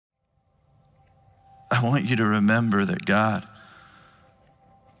I want you to remember that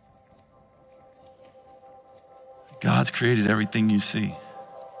God's created everything you see.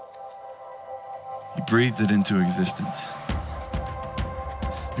 He breathed it into existence.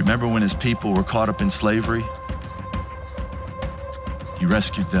 You remember when his people were caught up in slavery? He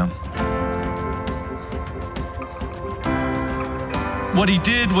rescued them. What he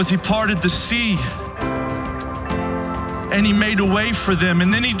did was he parted the sea and he made a way for them,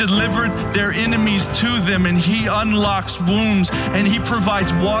 and then he delivered their enemies to them, and he unlocks wombs, and he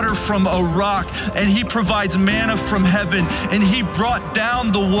provides water from a rock, and he provides manna from heaven, and he brought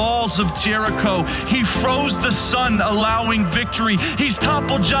down the walls of Jericho. He froze the sun, allowing victory. He's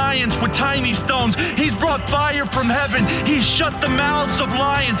toppled giants with tiny stones. He's brought fire from heaven. He's shut the mouths of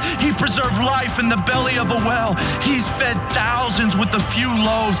lions. He preserved life in the belly of a well. He's fed thousands with a few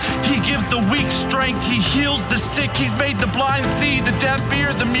loaves. He gives the weak strength. He heals the sick. He's made the blind see, the deaf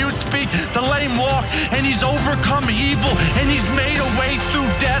hear, the mute speak, the lame walk, and he's overcome evil, and he's made a way through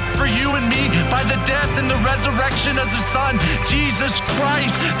death for you and me by the death and the resurrection of his son, Jesus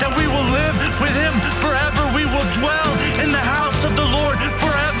Christ, that we will live with him forever. We will dwell in the house of the Lord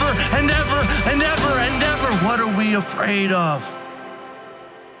forever and ever and ever and ever. What are we afraid of?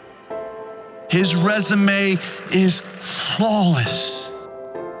 His resume is flawless.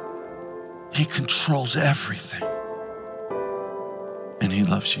 He controls everything. And he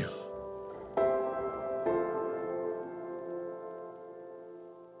loves you.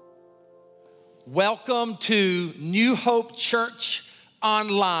 Welcome to New Hope Church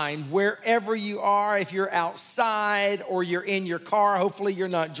Online, wherever you are. If you're outside or you're in your car, hopefully you're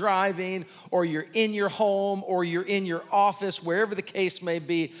not driving, or you're in your home or you're in your office, wherever the case may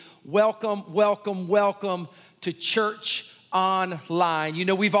be, welcome, welcome, welcome to Church Online. You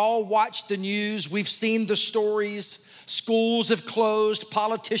know, we've all watched the news. We've seen the stories. Schools have closed.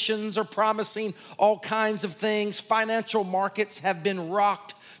 Politicians are promising all kinds of things. Financial markets have been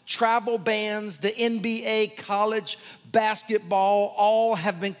rocked. Travel bans, the NBA, college basketball, all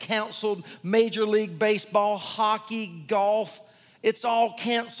have been canceled. Major League Baseball, hockey, golf, it's all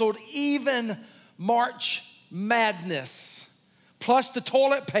canceled. Even March Madness. Plus the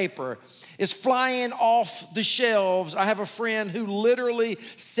toilet paper is flying off the shelves. I have a friend who literally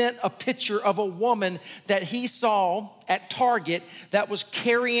sent a picture of a woman that he saw at Target that was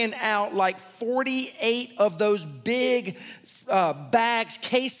carrying out like 48 of those big bags,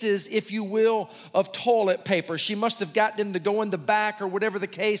 cases, if you will, of toilet paper. She must have gotten them to go in the back or whatever the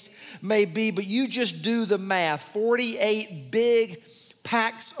case may be, but you just do the math. 48 big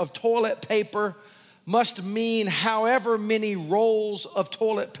packs of toilet paper must mean however many rolls of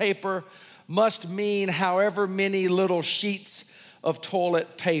toilet paper must mean however many little sheets of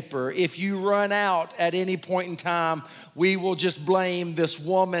toilet paper. If you run out at any point in time, we will just blame this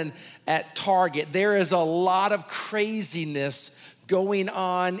woman at Target. There is a lot of craziness going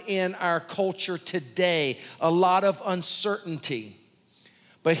on in our culture today, a lot of uncertainty.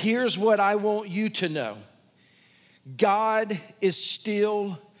 But here's what I want you to know. God is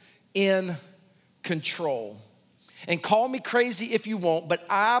still in control. And call me crazy if you want, but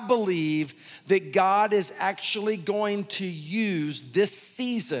I believe that God is actually going to use this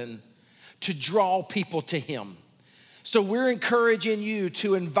season to draw people to him. So we're encouraging you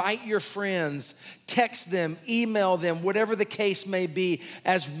to invite your friends, text them, email them, whatever the case may be,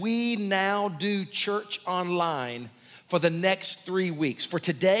 as we now do church online for the next 3 weeks. For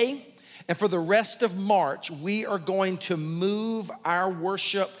today and for the rest of March, we are going to move our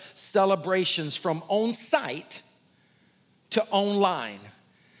worship celebrations from on-site to online.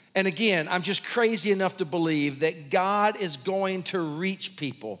 And again, I'm just crazy enough to believe that God is going to reach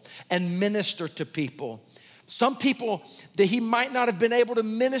people and minister to people. Some people that he might not have been able to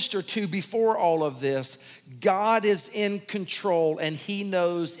minister to before all of this, God is in control and he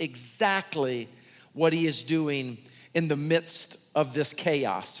knows exactly what he is doing in the midst of this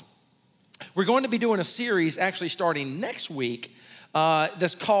chaos. We're going to be doing a series actually starting next week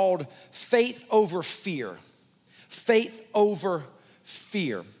that's called Faith Over Fear. Faith over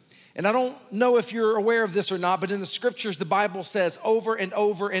fear. And I don't know if you're aware of this or not, but in the scriptures, the Bible says over and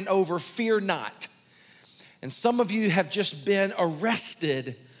over and over, fear not. And some of you have just been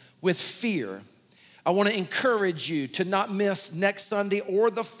arrested with fear. I want to encourage you to not miss next Sunday or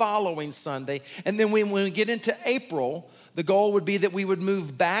the following Sunday. And then when we get into April, the goal would be that we would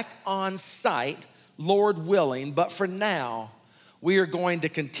move back on site, Lord willing. But for now, we are going to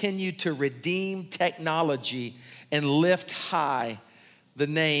continue to redeem technology and lift high the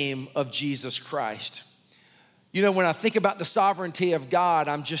name of Jesus Christ. You know, when I think about the sovereignty of God,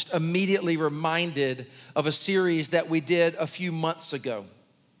 I'm just immediately reminded of a series that we did a few months ago.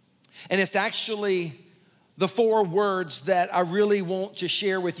 And it's actually the 4 words that I really want to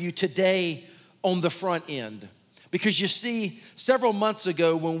share with you today on the front end. Because you see, several months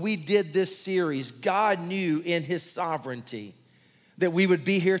ago when we did this series, God knew in his sovereignty that we would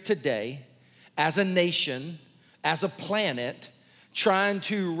be here today as a nation, as a planet, trying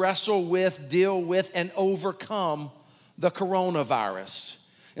to wrestle with, deal with, and overcome the coronavirus.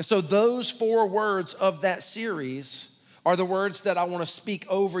 And so those 4 words of that series are the words that I want to speak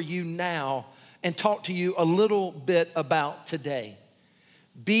over you now and talk to you a little bit about today.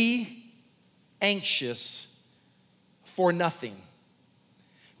 Be anxious for nothing.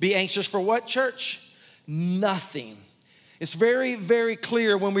 Be anxious for what, church? Nothing. It's very, very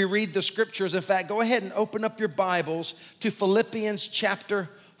clear when we read the scriptures. In fact, go ahead and open up your Bibles to Philippians chapter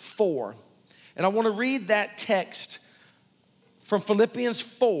 4. And I want to read that text from Philippians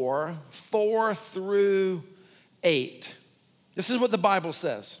 4 through 8. This is what the Bible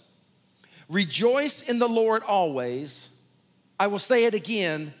says. Rejoice in the Lord always. I will say it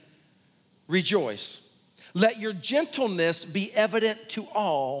again, rejoice. Let your gentleness be evident to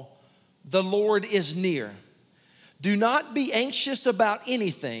all. The Lord is near. Do not be anxious about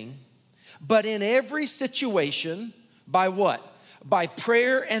anything, but in every situation, by what? By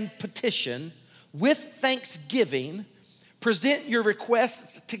prayer and petition, with thanksgiving, present your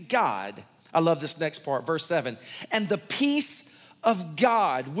requests to God. I love this next part, verse 7. And the peace of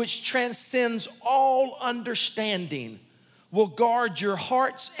God, which transcends all understanding, will guard your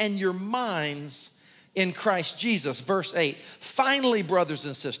hearts and your minds in Christ Jesus. Verse 8. Finally, brothers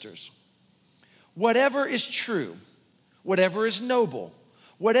and sisters, whatever is true, whatever is noble,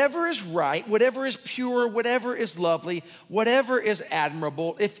 whatever is right, whatever is pure, whatever is lovely, whatever is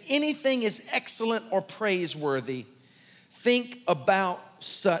admirable, if anything is excellent or praiseworthy, think about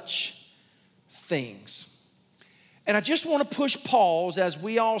such things. And I just want to push pause as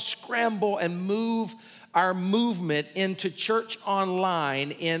we all scramble and move our movement into church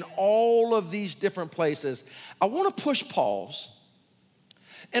online in all of these different places. I want to push pause.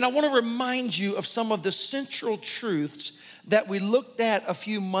 And I want to remind you of some of the central truths that we looked at a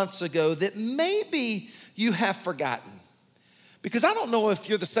few months ago that maybe you have forgotten. Because I don't know if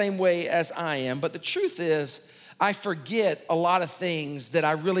you're the same way as I am, but the truth is I forget a lot of things that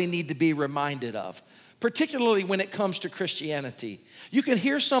I really need to be reminded of, particularly when it comes to Christianity. You can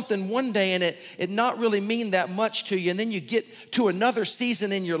hear something one day and it not really mean that much to you, and then you get to another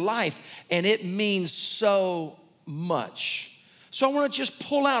season in your life and it means so much. So I want to just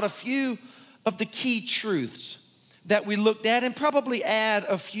pull out a few of the key truths that we looked at and probably add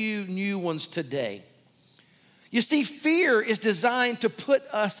a few new ones today. You see, fear is designed to put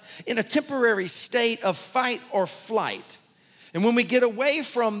us in a temporary state of fight or flight. And when we get away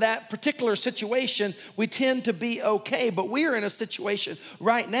from that particular situation, we tend to be okay. But we are in a situation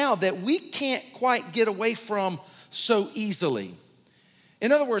right now that we can't quite get away from so easily.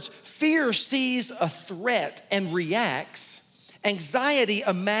 In other words, fear sees a threat and reacts. Anxiety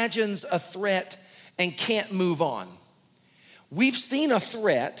imagines a threat and can't move on. We've seen a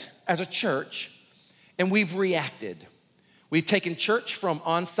threat as a church and we've reacted. We've taken church from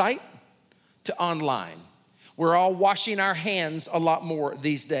on-site to online. We're all washing our hands a lot more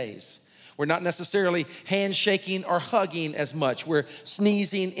these days. We're not necessarily handshaking or hugging as much. We're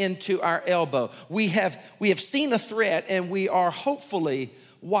sneezing into our elbow. We have seen a threat and we are hopefully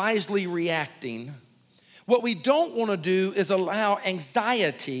wisely reacting. What we don't want to do is allow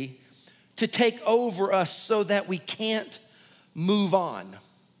anxiety to take over us so that we can't move on.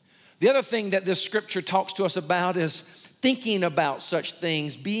 The other thing that this scripture talks to us about is thinking about such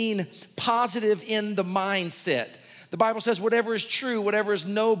things, being positive in the mindset. The Bible says whatever is true, whatever is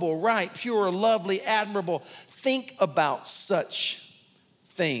noble, right, pure, lovely, admirable, think about such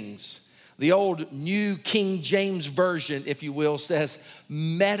things. The old New King James Version, if you will, says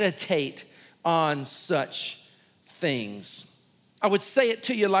meditate on such things. I would say it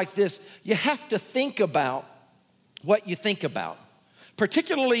to you like this. You have to think about what you think about.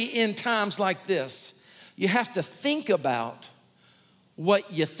 Particularly in times like this, you have to think about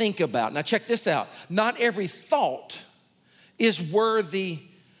what you think about. Now check this out. Not every thought is worthy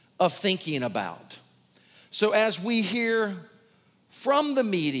of thinking about. So as we hear from the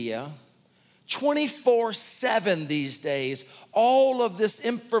media 24/7 these days, all of this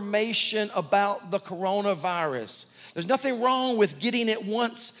information about the coronavirus. There's nothing wrong with getting it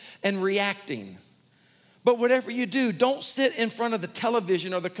once and reacting. But whatever you do, don't sit in front of the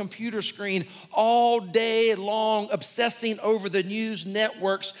television or the computer screen all day long obsessing over the news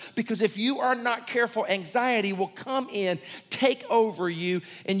networks, because if you are not careful, anxiety will come in, take over you,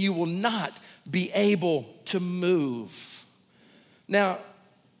 and you will not be able to move. Now,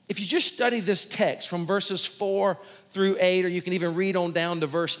 if you just study this text from verses 4 through 8, or you can even read on down to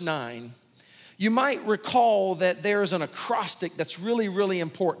verse 9, you might recall that there's an acrostic that's really, really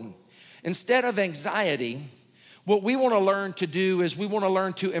important. Instead of anxiety, what we want to learn to do is we want to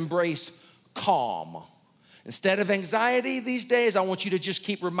learn to embrace calm. Instead of anxiety these days, I want you to just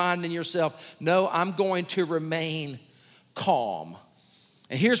keep reminding yourself, no, I'm going to remain calm.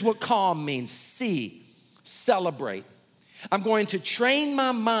 And here's what calm means. C, celebrate. I'm going to train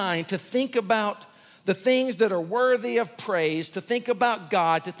my mind to think about the things that are worthy of praise, to think about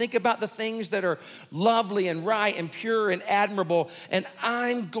God, to think about the things that are lovely and right and pure and admirable. And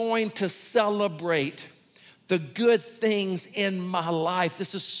I'm going to celebrate the good things in my life.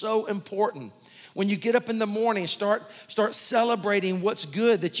 This is so important. When you get up in the morning, start celebrating what's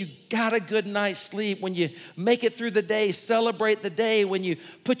good, that you got a good night's sleep. When you make it through the day, celebrate the day. When you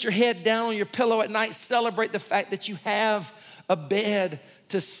put your head down on your pillow at night, celebrate the fact that you have a bed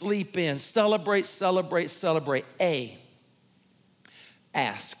to sleep in. Celebrate, celebrate, celebrate. A,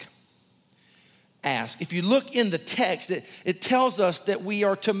 ask. Ask. If you look in the text, it tells us that we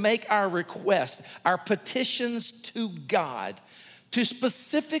are to make our requests, our petitions to God, to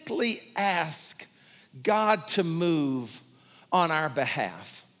specifically ask God to move on our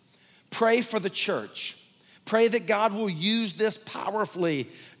behalf. Pray for the church. Pray that God will use this powerfully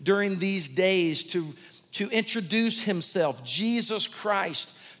during these days to introduce himself, Jesus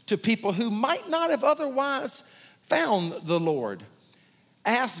Christ, to people who might not have otherwise found the Lord.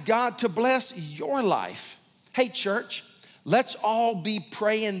 Ask God to bless your life. Hey, church, let's all be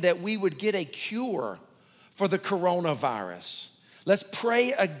praying that we would get a cure for the coronavirus. Let's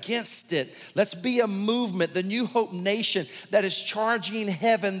pray against it. Let's be a movement, the New Hope Nation, that is charging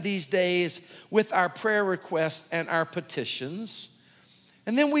heaven these days with our prayer requests and our petitions.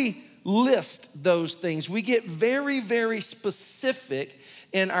 And then we list those things. We get very, very specific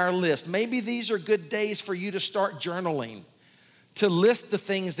in our list. Maybe these are good days for you to start journaling, to list the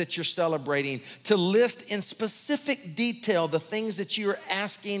things that you're celebrating, to list in specific detail the things that you're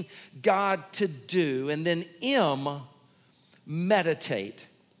asking God to do. And then M, meditate.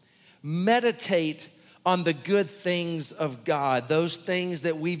 Meditate on the good things of God, those things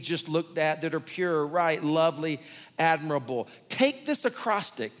that we've just looked at that are pure, right, lovely, admirable. Take this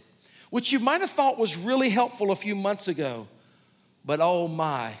acrostic, which you might have thought was really helpful a few months ago, but oh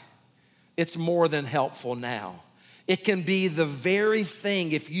my, it's more than helpful now. It can be the very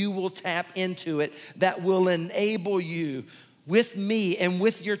thing, if you will tap into it, that will enable you with me and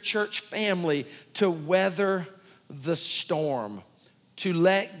with your church family to weather the storm, to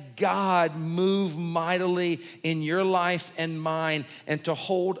let God move mightily in your life and mine, and to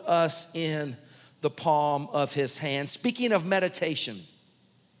hold us in the palm of his hand. Speaking of meditation,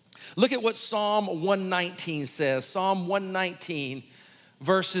 look at what Psalm 119 says. Psalm 119,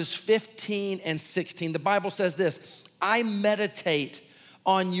 verses 15 and 16. The Bible says this: I meditate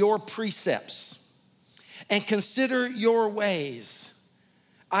on your precepts and consider your ways.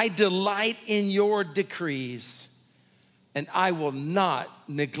 I delight in your decrees, and I will not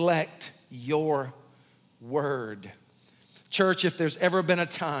neglect your word. Church, if there's ever been a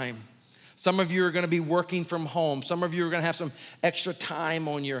time, some of you are gonna be working from home. Some of you are gonna have some extra time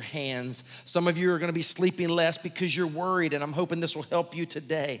on your hands. Some of you are gonna be sleeping less because you're worried, and I'm hoping this will help you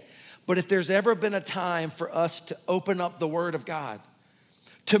today. But if there's ever been a time for us to open up the Word of God,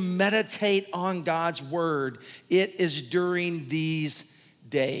 to meditate on God's Word, it is during these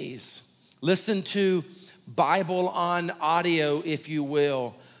days. Listen to Bible on audio, if you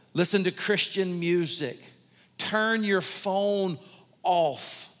will. Listen to Christian music. Turn your phone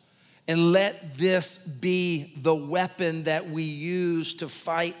off and let this be the weapon that we use to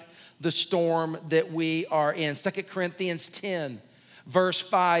fight the storm that we are in. 2 Corinthians 10, verse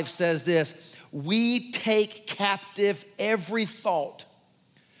 5 says this: we take captive every thought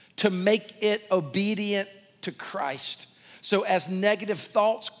to make it obedient to Christ. So as negative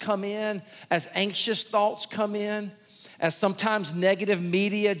thoughts come in, as anxious thoughts come in, as sometimes negative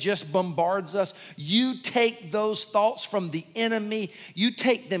media just bombards us, you take those thoughts from the enemy, you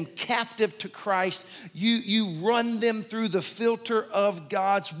take them captive to Christ, you run them through the filter of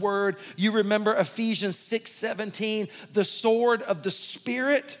God's word. You remember Ephesians 6:17, the sword of the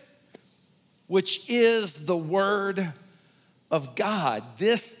Spirit, which is the word of God.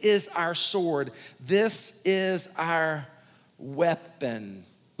 This is our sword. This is our weapon.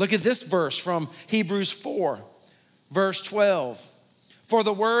 Look at this verse from Hebrews 4, verse 12. For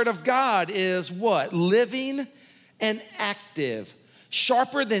the word of God is what? Living and active,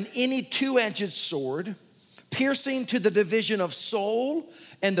 sharper than any two-edged sword, piercing to the division of soul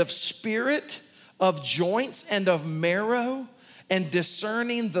and of spirit, of joints and of marrow, and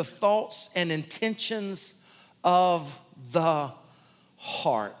discerning the thoughts and intentions of the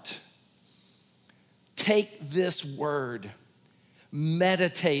heart. Take this word,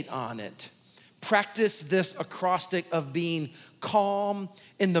 meditate on it. Practice this acrostic of being calm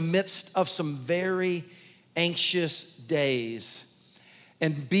in the midst of some very anxious days.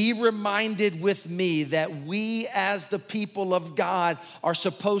 And be reminded with me that we as the people of God are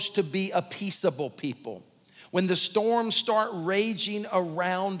supposed to be a peaceable people. When the storms start raging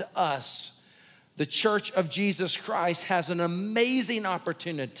around us, the Church of Jesus Christ has an amazing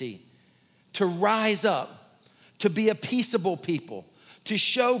opportunity to rise up, to be a peaceable people, to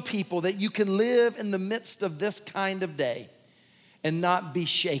show people that you can live in the midst of this kind of day and not be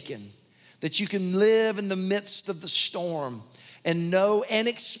shaken, that you can live in the midst of the storm and know and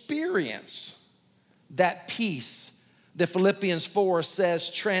experience that peace that Philippians 4 says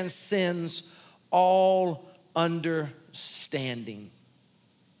transcends all understanding.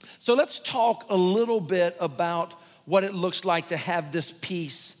 So let's talk a little bit about what it looks like to have this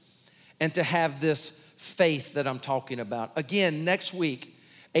peace and to have this faith that I'm talking about. Again, next week,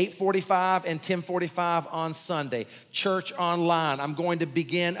 8:45 and 10:45 on Sunday, Church Online. I'm going to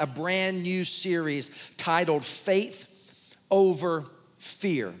begin a brand new series titled Faith Over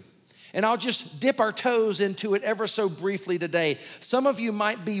Fear. And I'll just dip our toes into it ever so briefly today. Some of you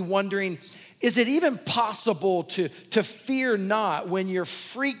might be wondering, is it even possible to fear not when you're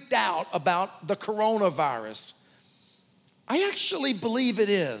freaked out about the coronavirus? I actually believe it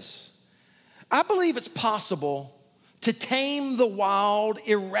is. I believe it's possible to tame the wild,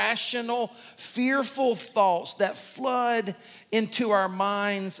 irrational, fearful thoughts that flood into our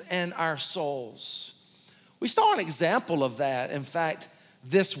minds and our souls. We saw an example of that, in fact,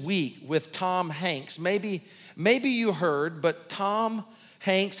 this week with Tom Hanks. Maybe you heard, but Tom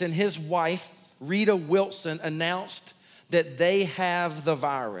Hanks and his wife, Rita Wilson, announced that they have the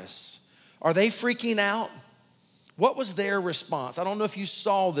virus. Are they freaking out? What was their response? I don't know if you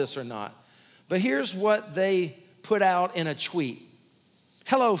saw this or not, but here's what they put out in a tweet.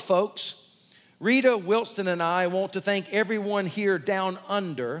 Hello, folks. Rita Wilson and I want to thank everyone here down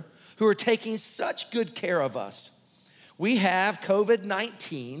under who are taking such good care of us. We have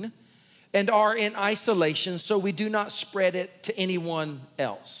COVID-19 and are in isolation so we do not spread it to anyone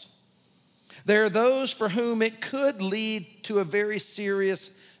else. There are those for whom it could lead to a very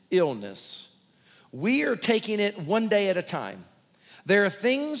serious illness. We are taking it one day at a time. There are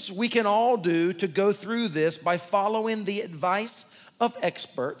things we can all do to go through this by following the advice of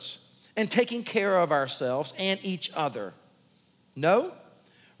experts and taking care of ourselves and each other. No,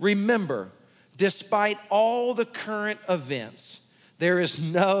 remember, despite all the current events, there is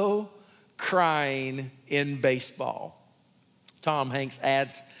no crying in baseball. Tom Hanks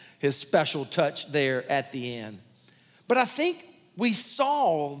adds his special touch there at the end. But I think we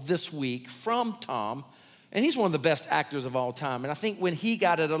saw this week from Tom, and he's one of the best actors of all time. And I think when he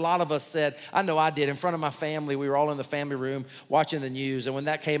got it, a lot of us said, I know I did, in front of my family, we were all in the family room watching the news. And when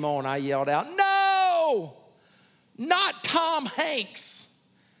that came on, I yelled out, no, not Tom Hanks.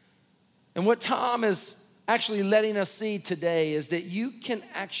 And what Tom is actually letting us see today is that you can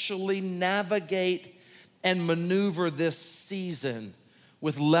actually navigate and maneuver this season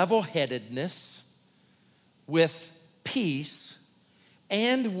with level-headedness, with peace,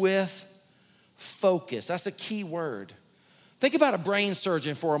 and with focus. That's a key word. Think about a brain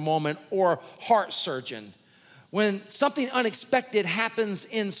surgeon for a moment, or heart surgeon. When something unexpected happens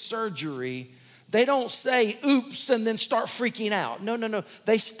in surgery, they don't say, oops, and then start freaking out. No.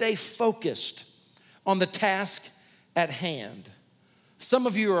 They stay focused on the task at hand. Some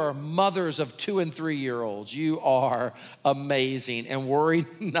of you are mothers of 2- and 3-year-olds. You are amazing, and worry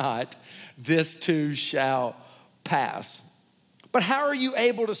not, this too shall pass. But how are you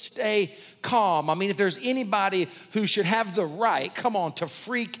able to stay calm? I mean, if there's anybody who should have the right, to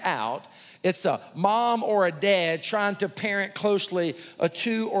freak out, it's a mom or a dad trying to parent closely a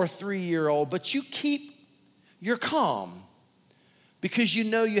 2- or 3-year-old. But you keep your calm because you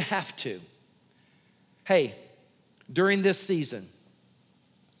know you have to. Hey, during this season,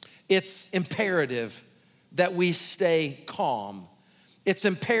 it's imperative that we stay calm. It's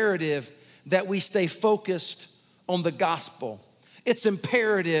imperative that we stay focused on the gospel. It's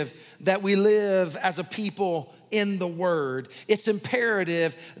imperative that we live as a people in the Word. It's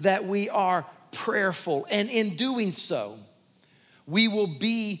imperative that we are prayerful. And in doing so, we will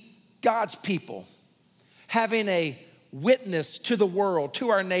be God's people, having a witness to the world, to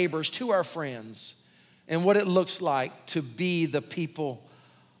our neighbors, to our friends, and what it looks like to be the people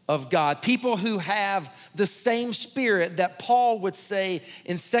of God. People who have the same spirit that Paul would say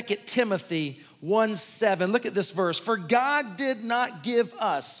in 2 Timothy 1:7. Look at this verse. For God did not give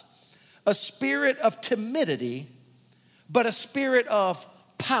us a spirit of timidity, but a spirit of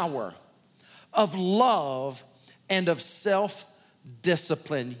power, of love, and of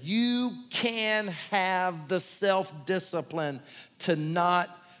self-discipline. You can have the self-discipline to not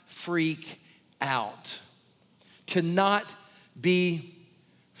freak out, to not be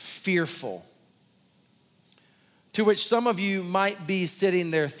fearful. To which some of you might be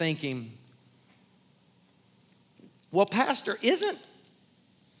sitting there thinking, well, Pastor, isn't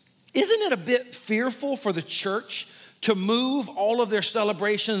it a bit fearful for the church to move all of their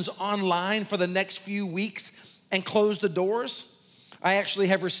celebrations online for the next few weeks and close the doors? I actually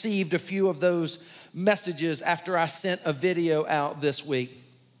have received a few of those messages after I sent a video out this week.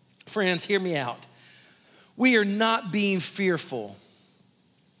 Friends, hear me out. We are not being fearful.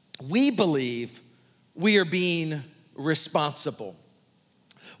 We believe we are being responsible.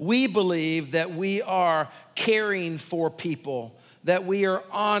 We believe that we are caring for people, that we are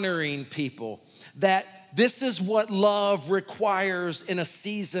honoring people, that this is what love requires in a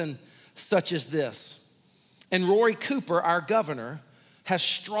season such as this. And Roy Cooper, our governor, has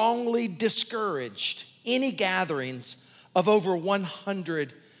strongly discouraged any gatherings of over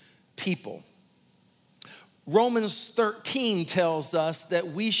 100 people. Romans 13 tells us that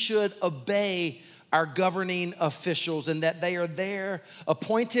we should obey our governing officials and that they are there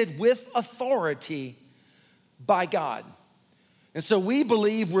appointed with authority by God. And so we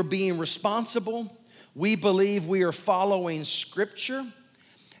believe we're being responsible. We believe we are following Scripture.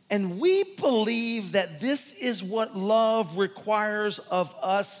 And we believe that this is what love requires of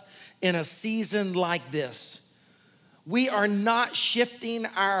us in a season like this. We are not shifting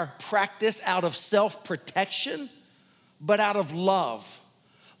our practice out of self-protection, but out of love.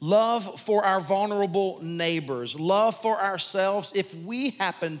 Love for our vulnerable neighbors, love for ourselves if we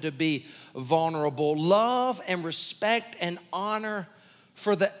happen to be vulnerable, love and respect and honor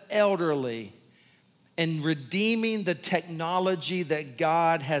for the elderly, and redeeming the technology that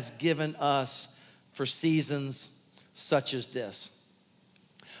God has given us for seasons such as this.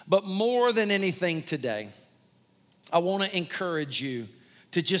 But more than anything today, I want to encourage you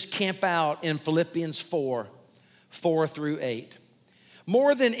to just camp out in Philippians 4:4-8.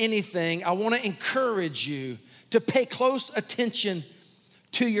 More than anything, I want to encourage you to pay close attention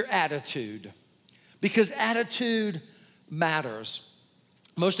to your attitude, because attitude matters.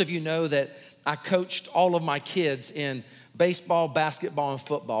 Most of you know that I coached all of my kids in baseball, basketball, and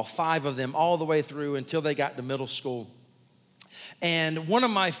football, 5 of them all the way through until they got to middle school. And one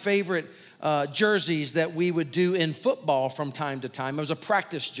of my favorite jerseys that we would do in football from time to time, it was a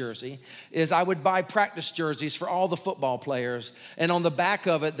practice jersey, is I would buy practice jerseys for all the football players. And on the back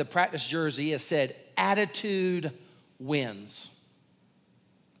of it, the practice jersey, it said, "Attitude wins."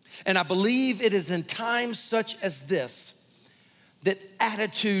 And I believe it is in times such as this that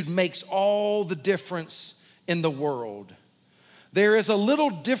attitude makes all the difference in the world. There is a little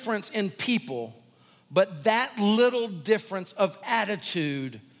difference in people, but that little difference of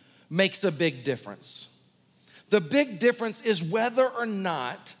attitude makes a big difference. The big difference is whether or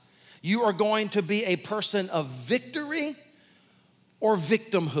not you are going to be a person of victory or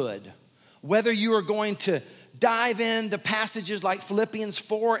victimhood. Whether you are going to dive into passages like Philippians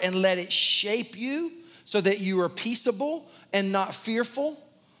 4 and let it shape you so that you are peaceable and not fearful,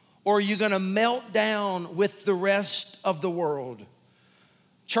 or are you gonna melt down with the rest of the world?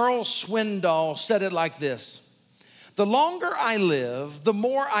 Charles Swindoll said it like this: the longer I live, the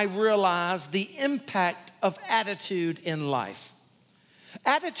more I realize the impact of attitude in life.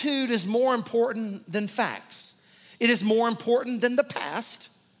 Attitude is more important than facts. It is more important than the past,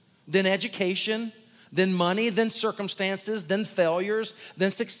 than education, than money, than circumstances, than failures,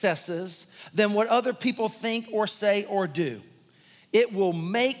 than successes, than what other people think or say or do. It will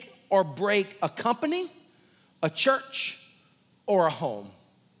make or break a company, a church, or a home.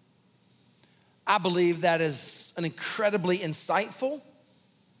 I believe that is an incredibly insightful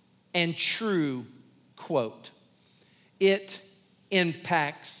and true quote. It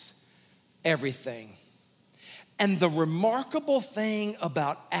impacts everything. And the remarkable thing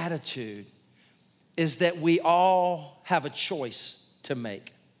about attitude is that we all have a choice to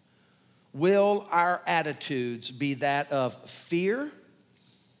make. Will our attitudes be that of fear,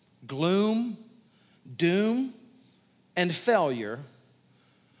 gloom, doom, and failure?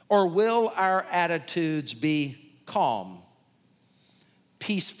 Or will our attitudes be calm,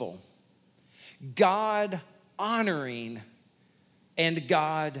 peaceful, God-honoring, and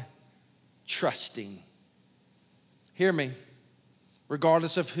God-trusting? Hear me.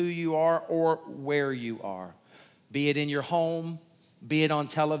 regardless of who you are or where you are, be it in your home, be it on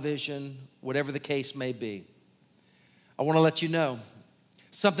television, whatever the case may be. I want to let you know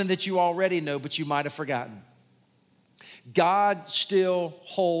something that you already know, but you might have forgotten. God still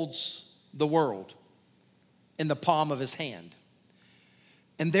holds the world in the palm of his hand.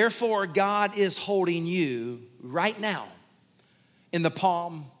 And therefore, God is holding you right now in the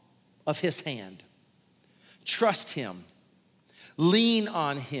palm of his hand. Trust him. Lean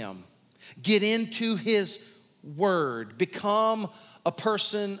on him. Get into his word. Become a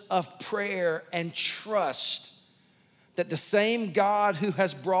person of prayer and trust that the same God who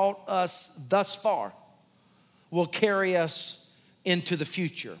has brought us thus far will carry us into the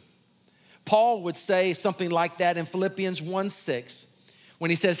future. Paul would say something like that in Philippians 1:6 when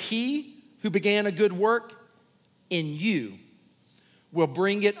he says, he who began a good work in you will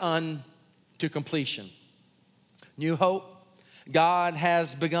bring it unto completion. New Hope, God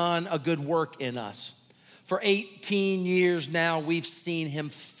has begun a good work in us. For 18 years now, we've seen him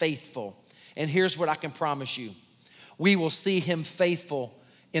faithful. And here's what I can promise you. We will see him faithful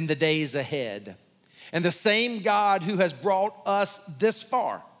in the days ahead. And the same God who has brought us this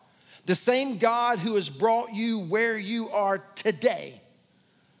far, the same God who has brought you where you are today,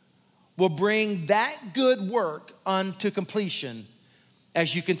 will bring that good work unto completion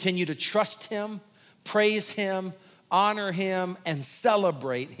as you continue to trust him, praise him, honor him, and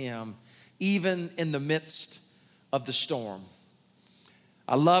celebrate him, even in the midst of the storm.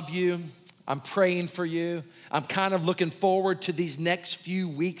 I love you. I'm praying for you. I'm kind of looking forward to these next few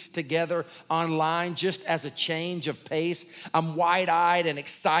weeks together online just as a change of pace. I'm wide-eyed and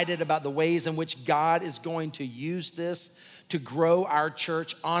excited about the ways in which God is going to use this to grow our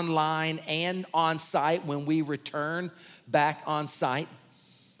church online and on site when we return back on site.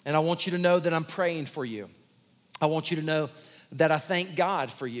 And I want you to know that I'm praying for you. I want you to know that I thank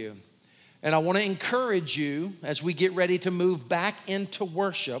God for you. And I want to encourage you as we get ready to move back into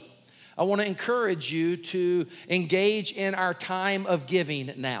worship. I want to encourage you to engage in our time of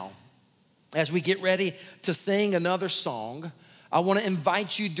giving now. As we get ready to sing another song, I want to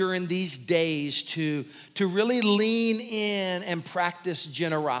invite you during these days to really lean in and practice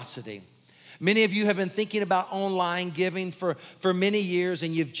generosity. Many of you have been thinking about online giving for many years,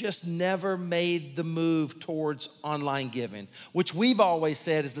 and you've just never made the move towards online giving, which we've always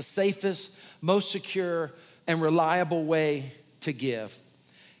said is the safest, most secure, and reliable way to give.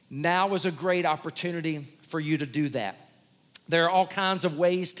 Now is a great opportunity for you to do that. There are all kinds of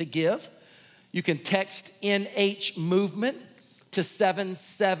ways to give. You can text NH Movement to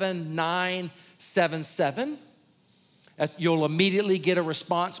 77977. You'll immediately get a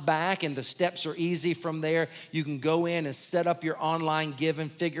response back, and the steps are easy from there. You can go in and set up your online giving,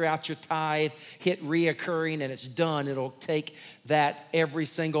 figure out your tithe, hit reoccurring, and it's done. It'll take that every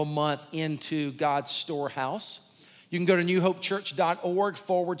single month into God's storehouse. You can go to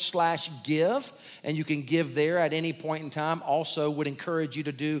newhopechurch.org/give, and you can give there at any point in time. Also would encourage you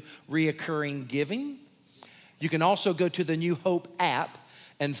to do reoccurring giving. You can also go to the New Hope app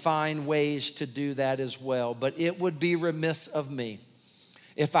and find ways to do that as well. But it would be remiss of me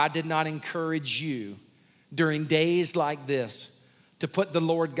if I did not encourage you during days like this to put the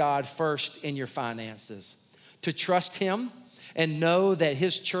Lord God first in your finances, to trust him and know that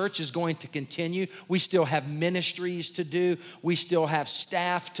his church is going to continue. We still have ministries to do. We still have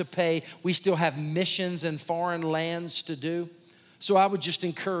staff to pay. We still have missions in foreign lands to do. So I would just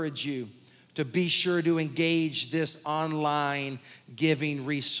encourage you to be sure to engage this online giving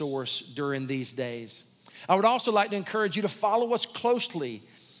resource during these days. I would also like to encourage you to follow us closely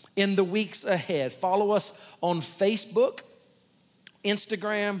in the weeks ahead. Follow us on Facebook,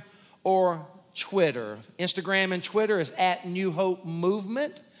 Instagram, or Twitter. Instagram and Twitter is at New Hope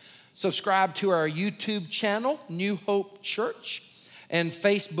Movement. Subscribe to our YouTube channel, New Hope Church, and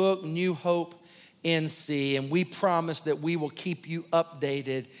Facebook, New Hope NC. And we promise that we will keep you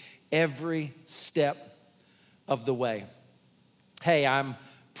updated every step of the way. Hey, I'm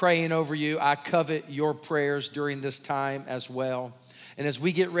praying over you. I covet your prayers during this time as well. And as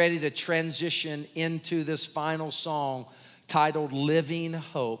we get ready to transition into this final song titled Living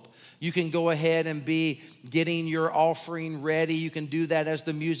Hope, you can go ahead and be getting your offering ready. You can do that as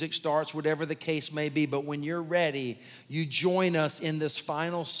the music starts, whatever the case may be. But when you're ready, you join us in this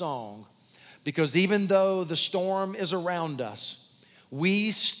final song, because even though the storm is around us,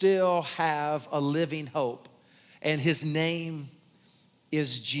 we still have a living hope, and his name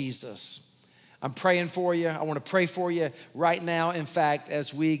is Jesus. I'm praying for you. I want to pray for you right now, in fact,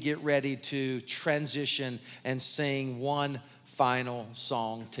 as we get ready to transition and sing one final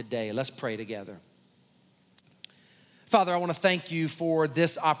song today. Let's pray together. Father, I want to thank you for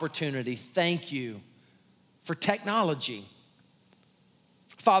this opportunity. Thank you for technology.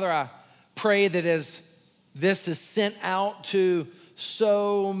 Father, I pray that as this is sent out to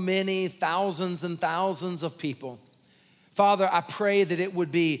so many thousands and thousands of people, Father, I pray that it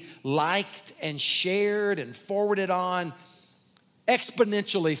would be liked and shared and forwarded on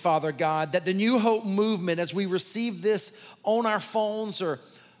exponentially, Father God, that the New Hope movement, as we receive this on our phones or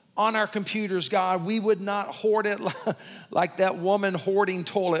on our computers, God, we would not hoard it like that woman hoarding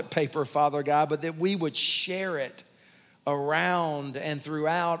toilet paper, Father God, but that we would share it around and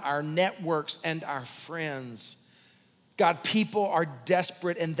throughout our networks and our friends. God, people are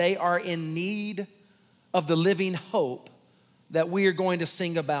desperate and they are in need of the living hope that we are going to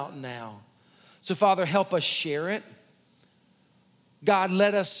sing about now. So, Father, help us share it. God,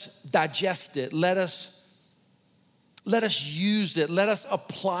 let us digest it. Let us use it. Let us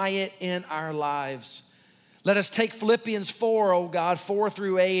apply it in our lives. Let us take Philippians 4, oh God,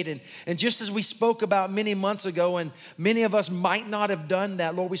 4-8. And just as we spoke about many months ago, and many of us might not have done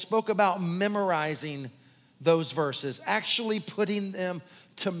that, Lord, we spoke about memorizing those verses, actually putting them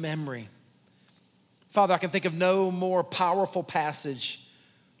to memory. Father, I can think of no more powerful passage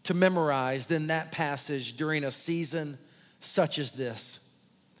to memorize than that passage during a season such as this.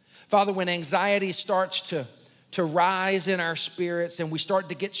 Father, when anxiety starts to rise in our spirits and we start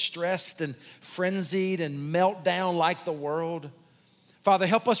to get stressed and frenzied and melt down like the world, Father,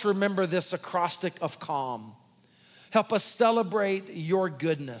 help us remember this acrostic of calm. Help us celebrate your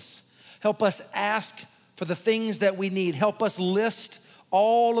goodness. Help us ask for the things that we need. Help us list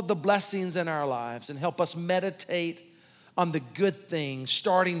all of the blessings in our lives and help us meditate on the good things,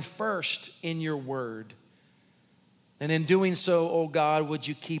 starting first in your word. And in doing so, oh God, would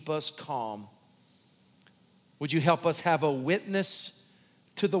you keep us calm? Would you help us have a witness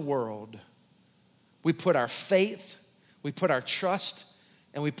to the world? We put our faith, we put our trust,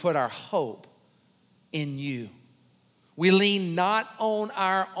 and we put our hope in you. We lean not on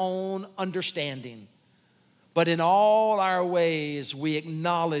our own understanding, but in all our ways we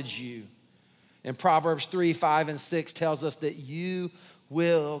acknowledge you. And Proverbs 3, 5, and 6 tells us that you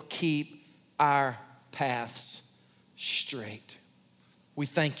will keep our paths straight. We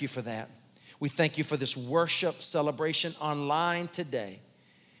thank you for that. We thank you for this worship celebration online today.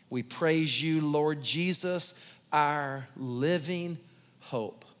 We praise you, Lord Jesus, our living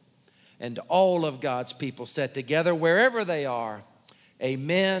hope. And all of God's people said together, wherever they are,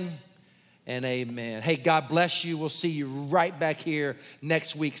 amen and amen. Hey, God bless you. We'll see you right back here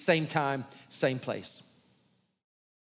next week, same time, same place.